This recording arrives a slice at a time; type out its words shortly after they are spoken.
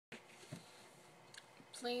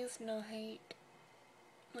Please, no hate.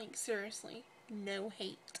 Like, seriously, no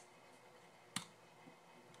hate.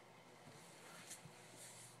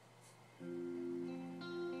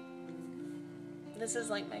 This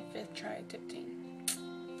is like my 5th try attempting.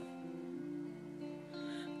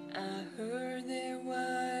 I heard there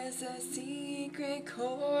was a secret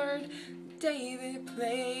chord. David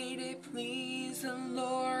played it, please the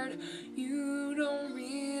Lord. You don't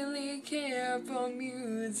really care for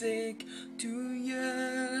music, do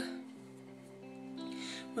ya?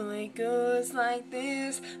 Well, it goes like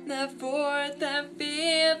this: the 4th and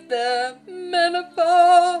 5th, the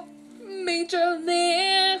metaphor, major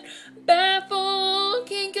lift, baffled,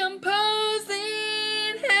 king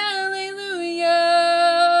composing, hallelujah,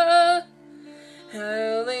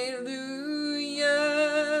 hallelujah,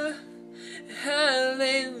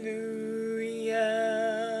 hallelujah,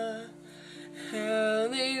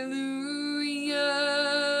 hallelujah,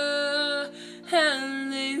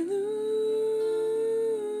 hallelujah.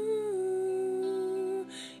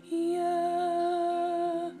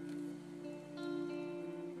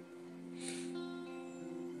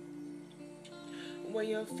 Well,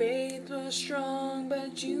 your faith was strong,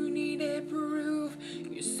 but you needed proof.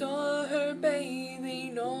 You saw her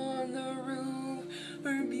bathing on the roof.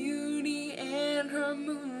 Her beauty and her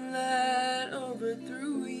moonlight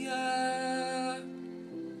overthrew ya.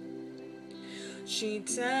 She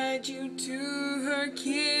tied you to her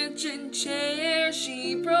kitchen chair.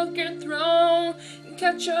 She broke your throne and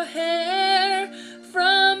cut your hair.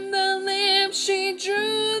 From the lips she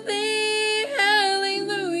drew thee.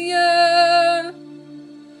 Hallelujah,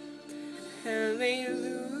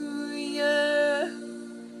 hallelujah,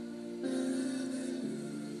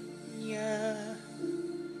 yeah,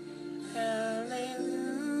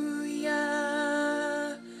 hallelujah,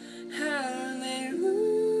 hallelujah.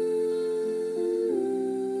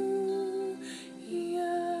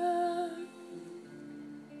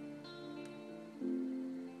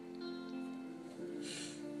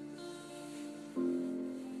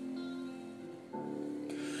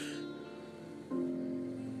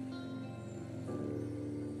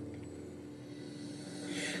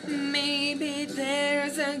 Maybe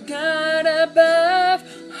there's a God above.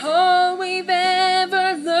 All we've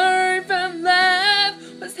ever learned from love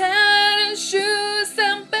was how to choose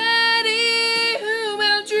somebody who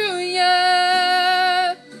outdrew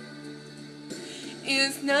ya.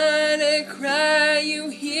 It's not a cry you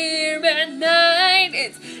hear at night.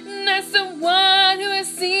 It's not someone who has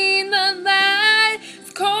seen the light.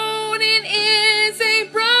 It's cold and is a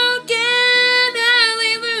broken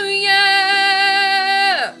hallelujah.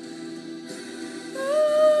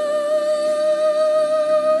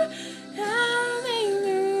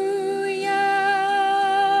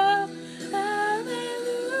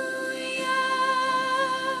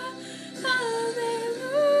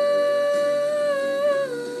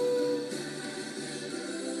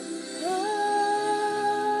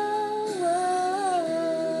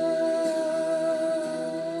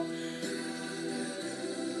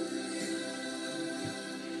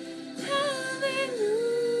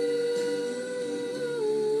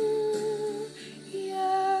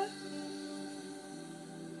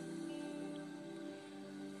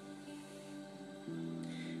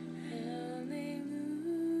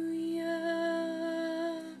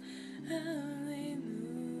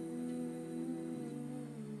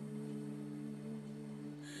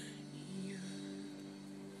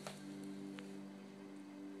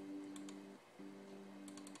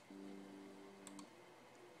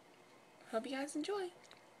 Hope you guys enjoy.